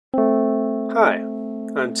Hi,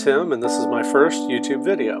 I'm Tim and this is my first YouTube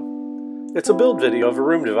video. It's a build video of a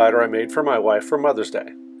room divider I made for my wife for Mother's Day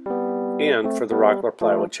and for the Rockler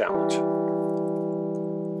Plywood Challenge.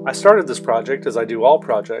 I started this project as I do all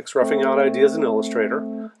projects, roughing out ideas in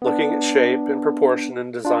Illustrator, looking at shape and proportion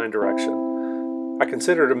and design direction. I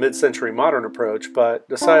considered a mid-century modern approach, but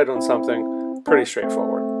decided on something pretty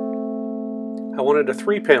straightforward. I wanted a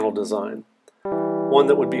 3-panel design, one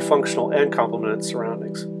that would be functional and complement its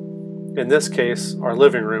surroundings. In this case, our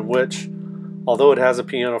living room, which, although it has a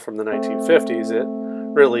piano from the 1950s, it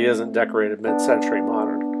really isn't decorated mid-century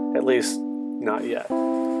modern, at least not yet.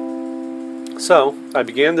 So, I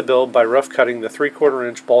began the build by rough cutting the 3/4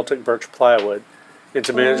 inch Baltic birch plywood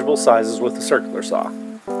into manageable sizes with a circular saw.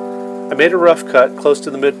 I made a rough cut close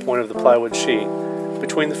to the midpoint of the plywood sheet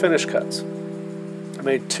between the finish cuts. I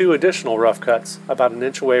made 2 additional rough cuts about an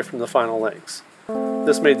inch away from the final lengths.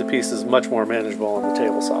 This made the pieces much more manageable on the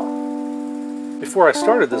table saw. Before I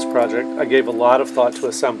started this project, I gave a lot of thought to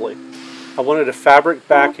assembly. I wanted a fabric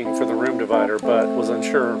backing for the room divider, but was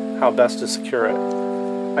unsure how best to secure it.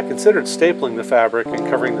 I considered stapling the fabric and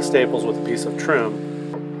covering the staples with a piece of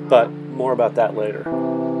trim, but more about that later.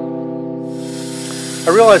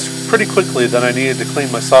 I realized pretty quickly that I needed to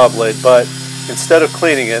clean my saw blade, but instead of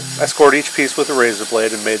cleaning it, I scored each piece with a razor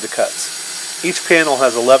blade and made the cuts. Each panel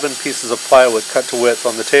has 11 pieces of plywood cut to width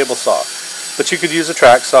on the table saw, but you could use a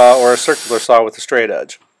track saw or a circular saw with a straight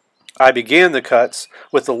edge. I began the cuts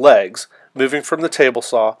with the legs, moving from the table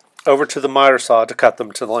saw over to the miter saw to cut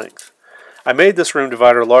them to length. I made this room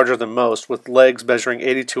divider larger than most, with legs measuring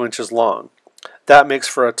 82 inches long. That makes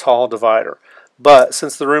for a tall divider, but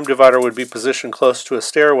since the room divider would be positioned close to a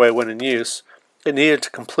stairway when in use, it needed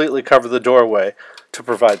to completely cover the doorway to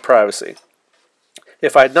provide privacy.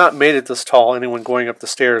 If I had not made it this tall, anyone going up the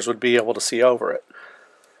stairs would be able to see over it.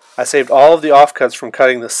 I saved all of the offcuts from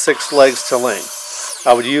cutting the 6 legs to length.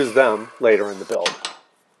 I would use them later in the build.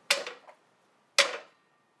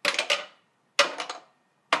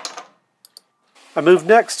 I moved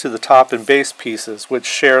next to the top and base pieces, which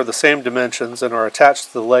share the same dimensions and are attached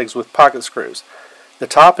to the legs with pocket screws. The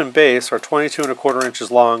top and base are 22 1/4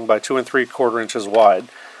 inches long by 2 3/4 inches wide.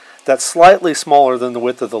 That's slightly smaller than the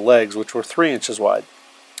width of the legs, which were 3 inches wide.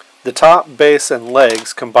 The top, base, and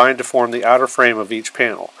legs combine to form the outer frame of each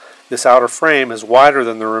panel. This outer frame is wider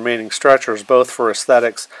than the remaining stretchers, both for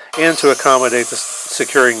aesthetics and to accommodate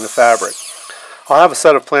securing the fabric. I'll have a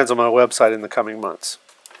set of plans on my website in the coming months.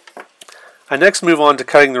 I next move on to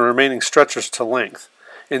cutting the remaining stretchers to length.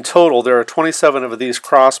 In total, there are 27 of these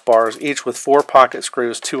crossbars, each with 4 pocket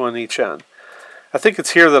screws, 2 on each end. I think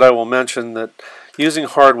it's here that I will mention that using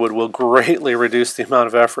hardwood will greatly reduce the amount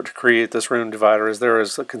of effort to create this room divider, as there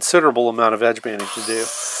is a considerable amount of edge banding to do.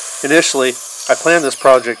 Initially, I planned this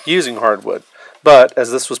project using hardwood, but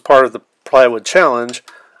as this was part of the plywood challenge,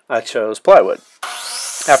 I chose plywood.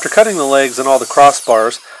 After cutting the legs and all the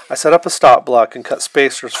crossbars, I set up a stop block and cut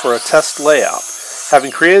spacers for a test layout.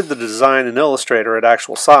 Having created the design in Illustrator at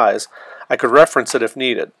actual size, I could reference it if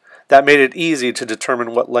needed. That made it easy to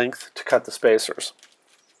determine what length to cut the spacers.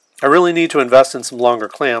 I really need to invest in some longer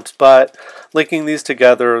clamps, but linking these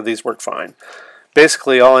together, these work fine.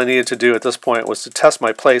 Basically, all I needed to do at this point was to test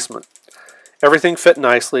my placement. Everything fit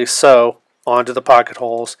nicely, so onto the pocket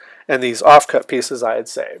holes and these offcut pieces I had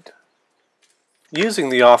saved. Using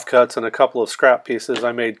the offcuts and a couple of scrap pieces,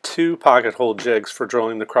 I made 2 pocket hole jigs for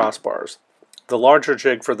drilling the crossbars. The larger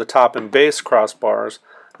jig for the top and base crossbars,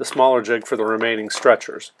 the smaller jig for the remaining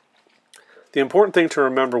stretchers. The important thing to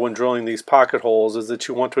remember when drilling these pocket holes is that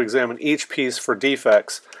you want to examine each piece for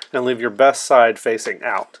defects and leave your best side facing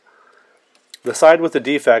out. The side with the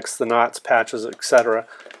defects, the knots, patches, etc.,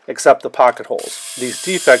 except the pocket holes. These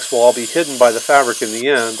defects will all be hidden by the fabric in the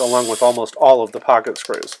end, along with almost all of the pocket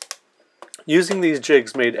screws. Using these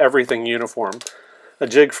jigs made everything uniform. A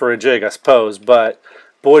jig for a jig, I suppose, but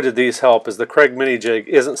boy did these help, as the Craig mini jig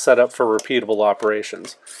isn't set up for repeatable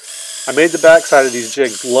operations. I made the backside of these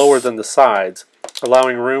jigs lower than the sides,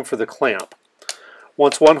 allowing room for the clamp.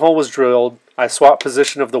 Once one hole was drilled, I swapped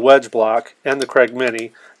position of the wedge block and the Craig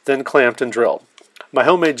mini, then clamped and drilled. My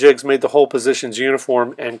homemade jigs made the hole positions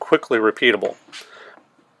uniform and quickly repeatable.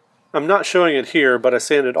 I'm not showing it here, but I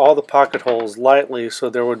sanded all the pocket holes lightly so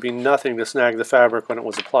there would be nothing to snag the fabric when it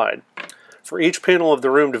was applied. For each panel of the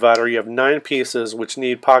room divider, you have 9 pieces which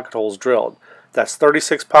need pocket holes drilled. That's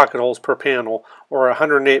 36 pocket holes per panel, or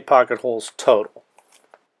 108 pocket holes total.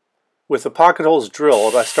 With the pocket holes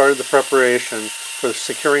drilled, I started the preparation for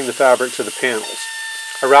securing the fabric to the panels.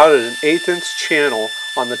 I routed an 1/8 inch channel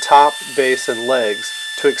on the top, base, and legs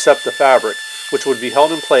to accept the fabric, which would be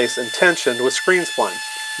held in place and tensioned with screen spline,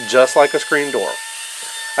 just like a screen door.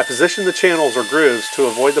 I position the channels or grooves to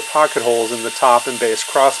avoid the pocket holes in the top and base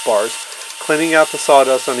crossbars, cleaning out the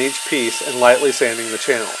sawdust on each piece and lightly sanding the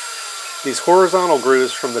channel. These horizontal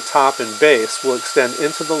grooves from the top and base will extend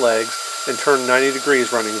into the legs and turn 90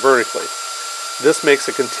 degrees running vertically. This makes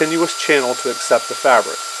a continuous channel to accept the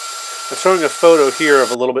fabric. I'm showing a photo here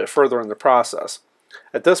of a little bit further in the process.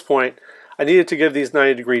 At this point, I needed to give these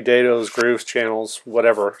 90-degree dados, grooves, channels,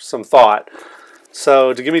 whatever, some thought.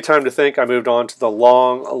 So to give me time to think, I moved on to the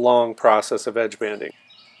long process of edge banding.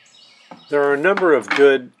 There are a number of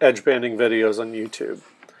good edge banding videos on YouTube.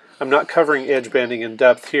 I'm not covering edge banding in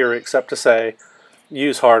depth here except to say,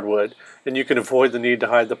 use hardwood, and you can avoid the need to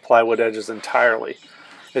hide the plywood edges entirely.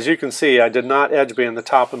 As you can see, I did not edge band the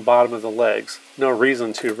top and bottom of the legs. No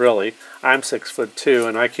reason to, really. I'm 6'2"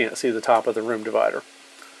 and I can't see the top of the room divider.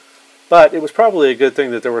 But it was probably a good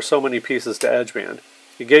thing that there were so many pieces to edge band.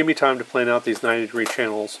 It gave me time to plan out these 90-degree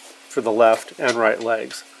channels for the left and right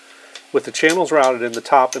legs. With the channels routed in the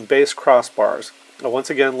top and base crossbars, I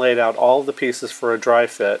once again laid out all of the pieces for a dry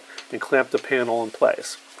fit and clamped the panel in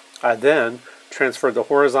place. I then transferred the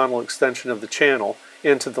horizontal extension of the channel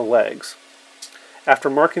into the legs.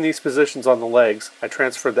 After marking these positions on the legs, I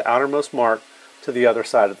transferred the outermost mark to the other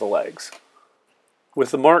side of the legs.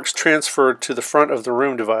 With the marks transferred to the front of the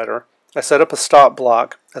room divider, I set up a stop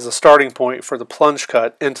block as a starting point for the plunge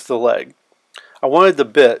cut into the leg. I wanted the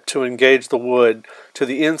bit to engage the wood to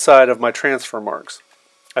the inside of my transfer marks.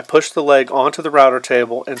 I pushed the leg onto the router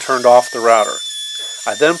table and turned off the router.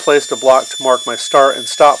 I then placed a block to mark my start and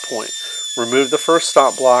stop point, removed the first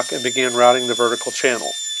stop block, and began routing the vertical channel.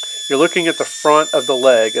 You're looking at the front of the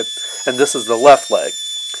leg, and this is the left leg.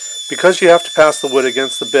 Because you have to pass the wood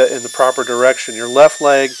against the bit in the proper direction, your left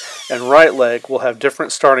leg and right leg will have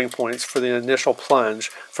different starting points for the initial plunge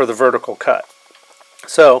for the vertical cut.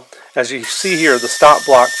 So, as you see here, the stop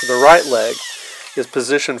block for the right leg is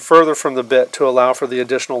positioned further from the bit to allow for the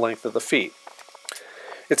additional length of the feet.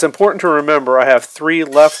 It's important to remember I have 3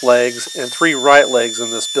 left legs and 3 right legs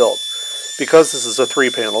in this build, because this is a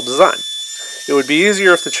 3-panel design. It would be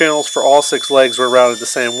easier if the channels for all 6 legs were routed the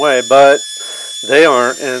same way, but they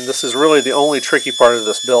aren't, and this is really the only tricky part of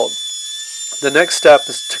this build. The next step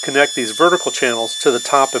is to connect these vertical channels to the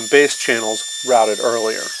top and base channels routed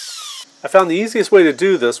earlier. I found the easiest way to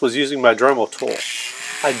do this was using my Dremel tool.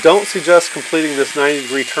 I don't suggest completing this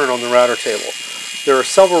 90-degree turn on the router table. There are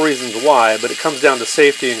several reasons why, but it comes down to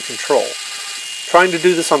safety and control. Trying to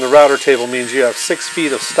do this on the router table means you have 6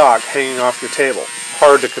 feet of stock hanging off your table.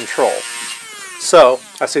 Hard to control. So,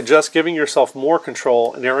 I suggest giving yourself more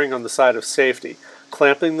control and erring on the side of safety,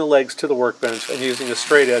 clamping the legs to the workbench and using a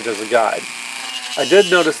straight edge as a guide. I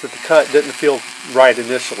did notice that the cut didn't feel right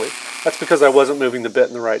initially. That's because I wasn't moving the bit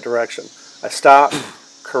in the right direction. I stopped,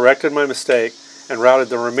 corrected my mistake, and routed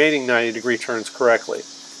the remaining 90-degree turns correctly.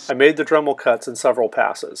 I made the Dremel cuts in several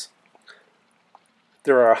passes.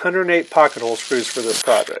 There are 108 pocket hole screws for this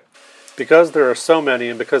project. Because there are so many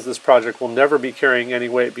and because this project will never be carrying any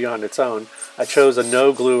weight beyond its own, I chose a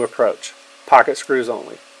no-glue approach, pocket screws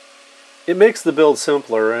only. It makes the build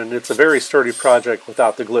simpler and it's a very sturdy project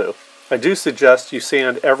without the glue. I do suggest you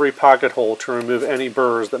sand every pocket hole to remove any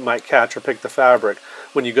burrs that might catch or pick the fabric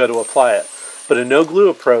when you go to apply it, but a no-glue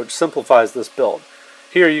approach simplifies this build.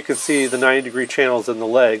 Here you can see the 90-degree channels in the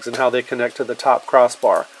legs and how they connect to the top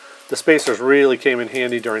crossbar. The spacers really came in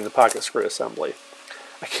handy during the pocket screw assembly.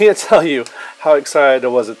 I can't tell you how excited I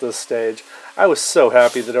was at this stage. I was so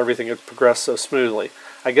happy that everything had progressed so smoothly.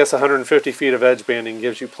 I guess 150 feet of edge banding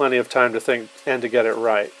gives you plenty of time to think and to get it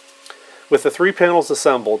right. With the 3 panels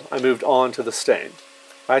assembled, I moved on to the stain.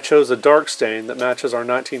 I chose a dark stain that matches our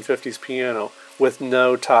 1950s piano with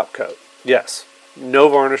no top coat. Yes, no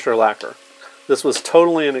varnish or lacquer. This was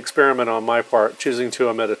totally an experiment on my part, choosing to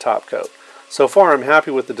omit a top coat. So far I'm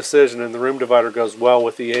happy with the decision and the room divider goes well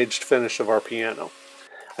with the aged finish of our piano.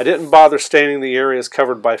 I didn't bother staining the areas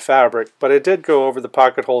covered by fabric, but I did go over the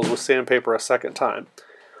pocket holes with sandpaper a second time.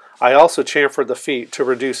 I also chamfered the feet to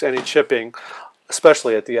reduce any chipping,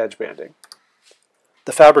 especially at the edge banding.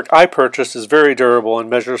 The fabric I purchased is very durable and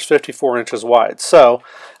measures 54 inches wide, so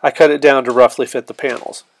I cut it down to roughly fit the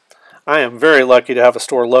panels. I am very lucky to have a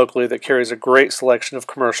store locally that carries a great selection of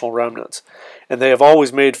commercial remnants, and they have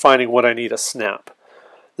always made finding what I need a snap.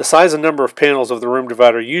 The size and number of panels of the room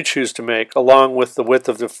divider you choose to make, along with the width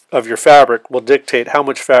of your fabric, will dictate how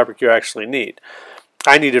much fabric you actually need.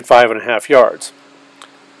 I needed 5.5 yards.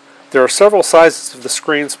 There are several sizes of the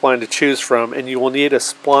screen spline to choose from, and you will need a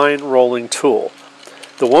spline rolling tool.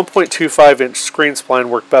 The 1.25-inch screen spline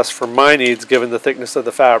worked best for my needs given the thickness of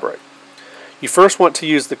the fabric. You first want to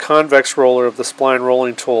use the convex roller of the spline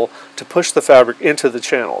rolling tool to push the fabric into the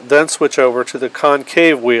channel, then switch over to the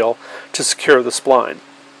concave wheel to secure the spline.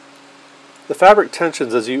 The fabric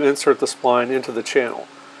tensions as you insert the spline into the channel.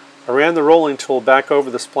 I ran the rolling tool back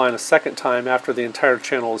over the spline a second time after the entire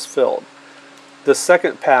channel is filled. This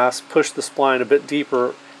second pass pushed the spline a bit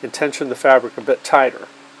deeper and tensioned the fabric a bit tighter.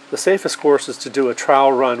 The safest course is to do a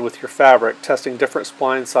trial run with your fabric, testing different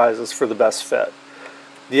spline sizes for the best fit.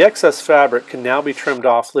 The excess fabric can now be trimmed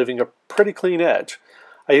off, leaving a pretty clean edge.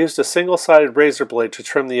 I used a single-sided razor blade to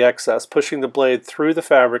trim the excess, pushing the blade through the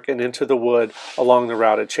fabric and into the wood along the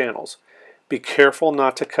routed channels. Be careful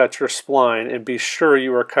not to cut your spline and be sure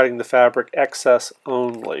you are cutting the fabric excess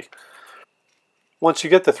only. Once you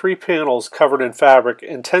get the 3 panels covered in fabric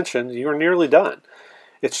and tensioned, you are nearly done.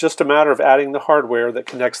 It's just a matter of adding the hardware that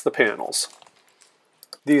connects the panels.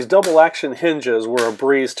 These double action hinges were a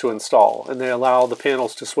breeze to install, and they allow the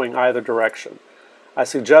panels to swing either direction. I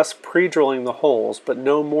suggest pre-drilling the holes, but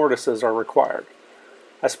no mortises are required.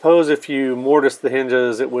 I suppose if you mortise the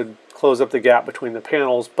hinges it would close up the gap between the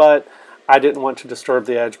panels, but I didn't want to disturb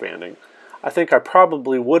the edge banding. I think I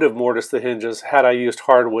probably would have mortised the hinges had I used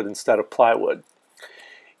hardwood instead of plywood.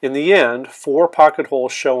 In the end, 4 pocket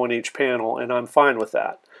holes show on each panel, and I'm fine with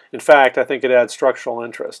that. In fact, I think it adds structural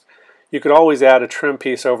interest. You could always add a trim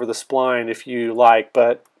piece over the spline if you like,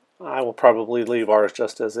 but I will probably leave ours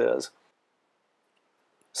just as is.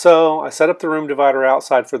 So I set up the room divider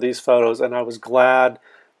outside for these photos, and I was glad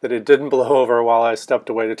that it didn't blow over while I stepped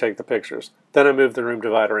away to take the pictures. Then I moved the room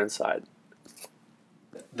divider inside.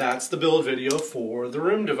 That's the build video for the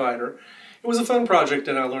room divider. It was a fun project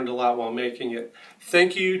and I learned a lot while making it.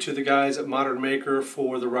 Thank you to the guys at thatmaker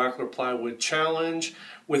for the Rockler Plywood Challenge.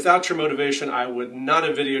 Without your motivation, I would not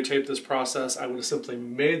have videotaped this process. I would have simply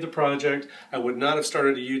made the project. I would not have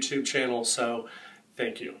started a YouTube channel, so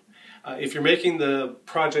thank you. If you're making the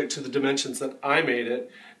project to the dimensions that I made it,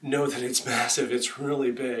 know that it's massive, it's really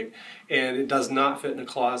big, and it does not fit in a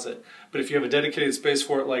closet. But if you have a dedicated space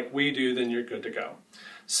for it like we do, then you're good to go.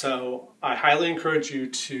 So I highly encourage you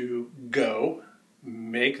to go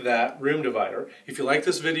make that room divider. If you like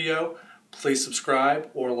this video, please subscribe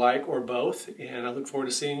or like or both, and I look forward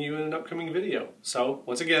to seeing you in an upcoming video. So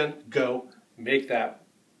once again, go make that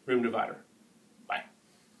room divider.